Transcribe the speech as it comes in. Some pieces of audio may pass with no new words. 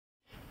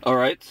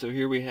Alright, so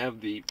here we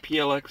have the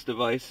PLX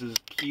device's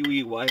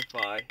KiWi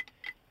Wifi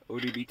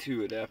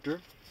ODB2 adapter.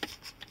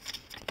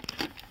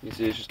 You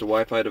see it's just a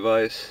Wi-Fi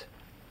device.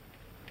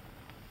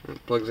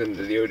 It plugs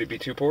into the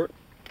ODB2 port.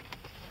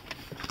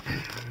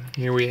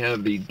 Here we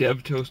have the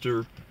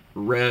DevToaster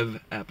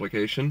Rev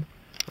application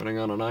running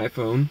on an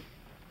iPhone.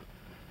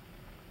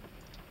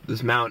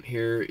 This mount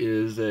here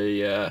is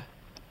a,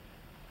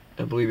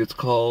 I believe it's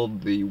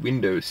called the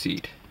window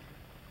seat.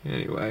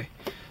 Anyway,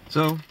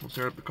 so we'll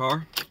start up the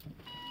car.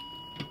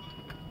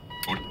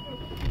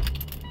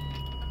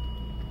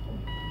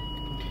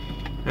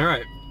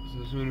 Alright,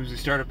 so as soon as we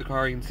start up the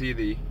car, you can see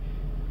the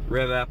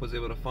Rev app was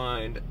able to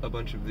find a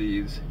bunch of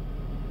these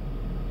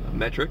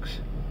metrics.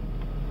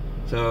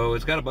 So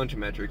it's got a bunch of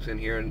metrics in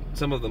here, and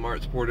some of them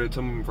aren't supported,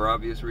 some of them for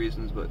obvious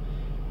reasons, but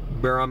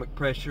barometric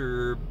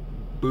pressure,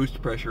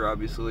 boost pressure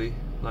obviously,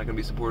 not going to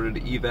be supported,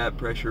 evap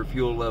pressure,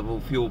 fuel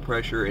level, fuel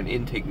pressure, and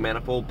intake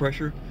manifold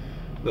pressure.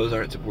 Those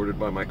aren't supported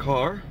by my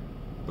car,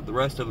 but the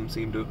rest of them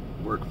seem to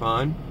work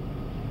fine.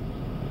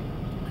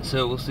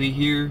 So we'll see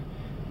here,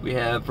 we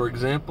have, for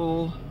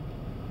example,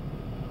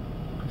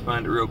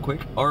 find it real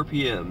quick,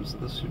 RPMs.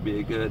 This should be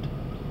a good,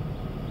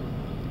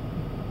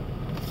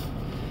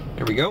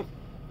 there we go.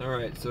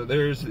 Alright, so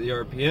there's the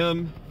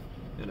RPM,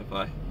 and if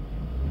I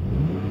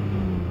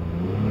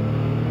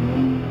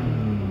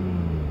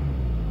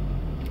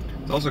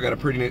it's also got a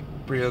pretty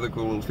other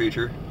cool little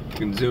feature. You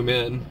can zoom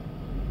in.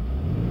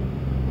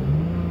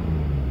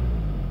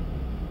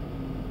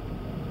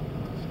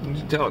 You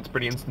can tell it's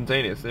pretty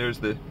instantaneous. There's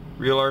the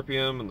real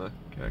RPM and the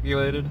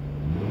calculated.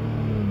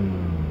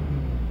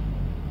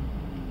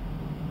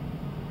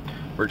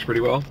 Works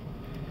pretty well.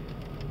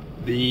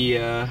 The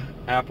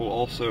app will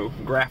also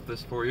graph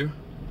this for you,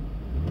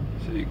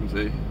 so you can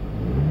see.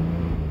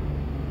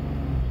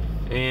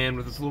 And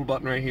with this little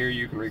button right here,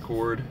 you can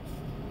record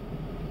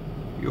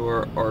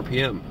your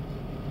RPM.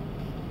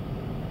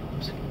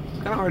 It's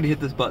kind of hard to hit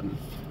this button.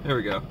 There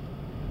we go.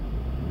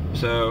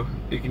 So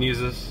you can use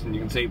this and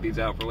you can save these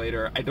out for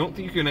later. I don't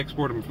think you can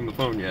export them from the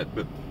phone yet,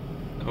 but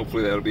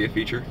hopefully that'll be a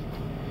feature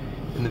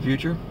in the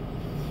future.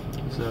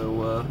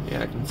 So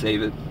yeah, I can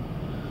save it.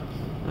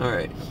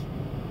 Alright,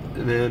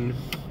 and then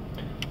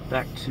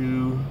back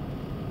to,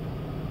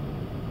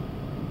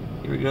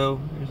 here we go,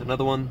 here's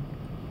another one,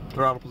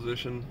 throttle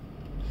position,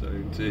 so you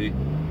can see,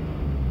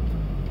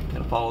 kind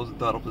of follows the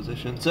throttle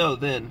position. So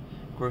then,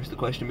 of course, the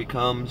question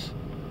becomes,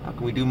 how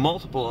can we do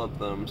multiple of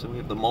them? So we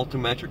have the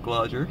multimetric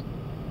logger,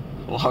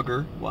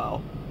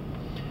 wow.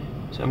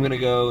 So I'm going to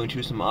go and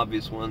choose some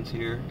obvious ones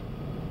here.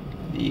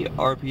 The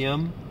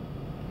RPM,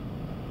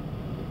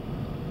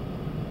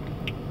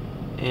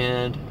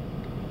 and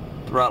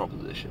throttle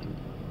position.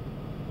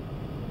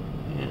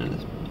 And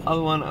this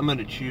other one, I'm going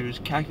to choose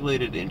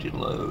calculated engine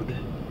load.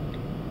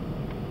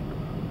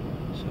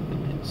 So I'm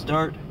going to hit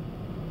start.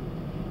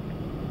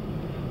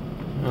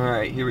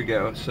 Alright, here we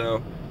go.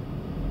 So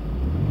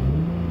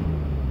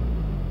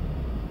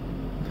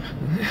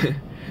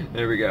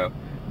there we go.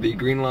 The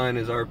green line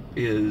is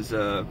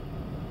RPM,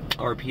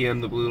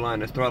 the blue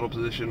line is throttle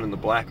position, and the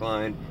black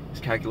line is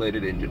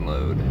calculated engine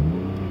load.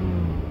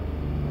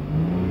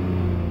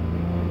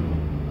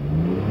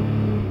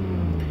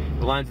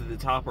 The lines at the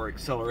top are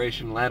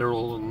acceleration,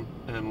 lateral,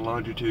 and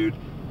longitude.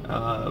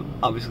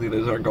 Obviously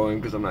those aren't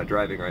going because I'm not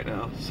driving right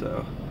now,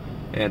 so,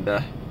 and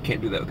can't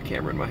do that with the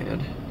camera in my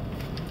hand.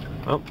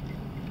 Well,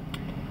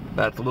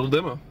 that's a little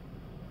demo.